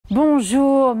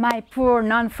Bonjour, my poor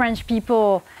non-French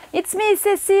people. It's me,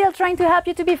 Cécile, trying to help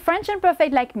you to be French and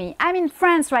perfect like me. I'm in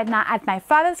France right now at my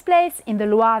father's place in the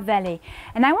Loire Valley,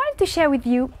 and I wanted to share with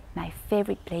you my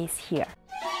favorite place here.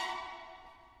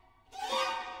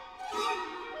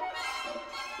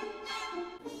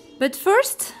 But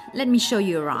first, let me show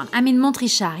you around. I'm in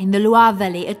Montrichard in the Loire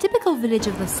Valley, a typical village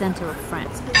of the center of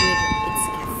France, with its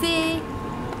café,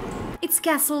 its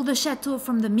castle, the chateau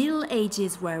from the Middle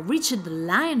Ages where Richard the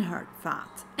Lionheart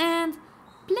fought, and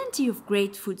plenty of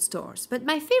great food stores. But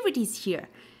my favorite is here,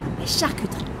 a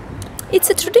Charcuterie. It's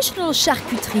a traditional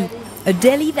charcuterie, a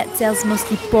deli that sells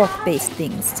mostly pork-based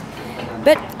things.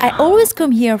 But I always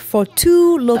come here for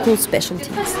two local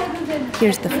specialties.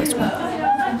 Here's the first one.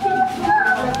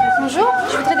 Bonjour,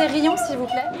 je voudrais des rillons s'il vous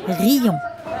plaît. Rillons,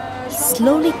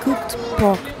 slowly cooked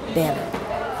pork belly.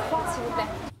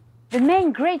 The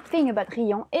main great thing about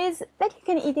rillons is that you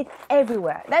can eat it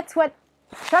everywhere. That's what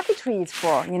charcuterie is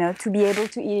for, you know, to be able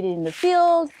to eat it in the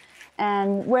field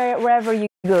and wherever you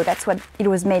go. That's what it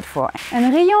was made for.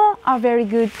 And rillons are very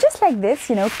good just like this,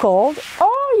 you know, cold,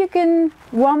 or you can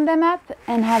warm them up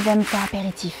and have them for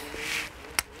aperitif.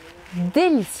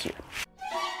 Délicieux.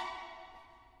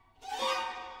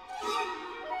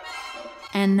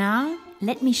 And now,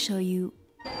 let me show you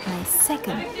my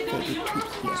second favorite treat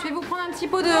here. Je vais vous prendre un petit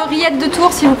pot de rillettes de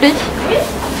Tours s'il vous plaît.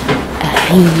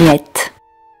 Rillette.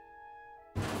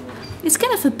 It's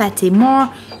kind of a pâté, more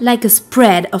like a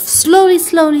spread of slowly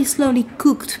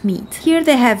cooked meat. Here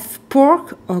they have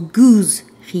pork or goose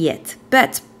rillette,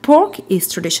 but pork is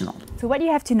traditional. So what you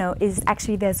have to know is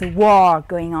actually there's a war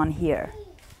going on here.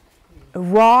 A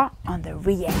war on the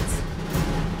rillette.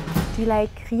 Do you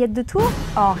like rillettes de Tours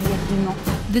or rillettes du Mans?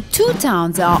 The two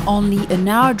towns are only an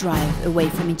hour drive away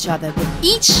from each other, but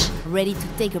each ready to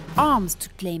take up arms to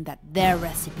claim that their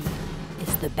recipe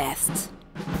is the best.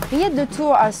 Rillettes de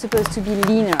Tours are supposed to be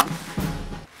leaner.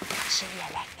 Actually,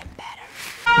 I like them better.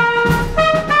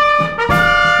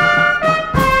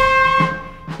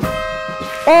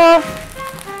 Or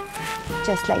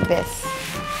just like this,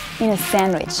 in a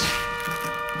sandwich.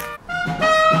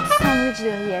 Sandwich de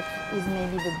rillettes is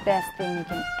maybe the best thing you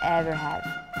can ever have.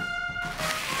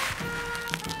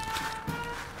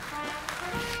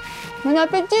 Bon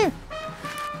appetit!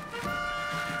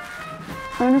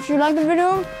 And if you like the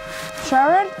video,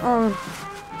 share it or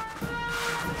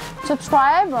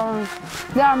subscribe.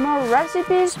 There are more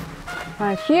recipes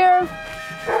right here.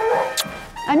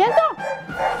 À bientôt!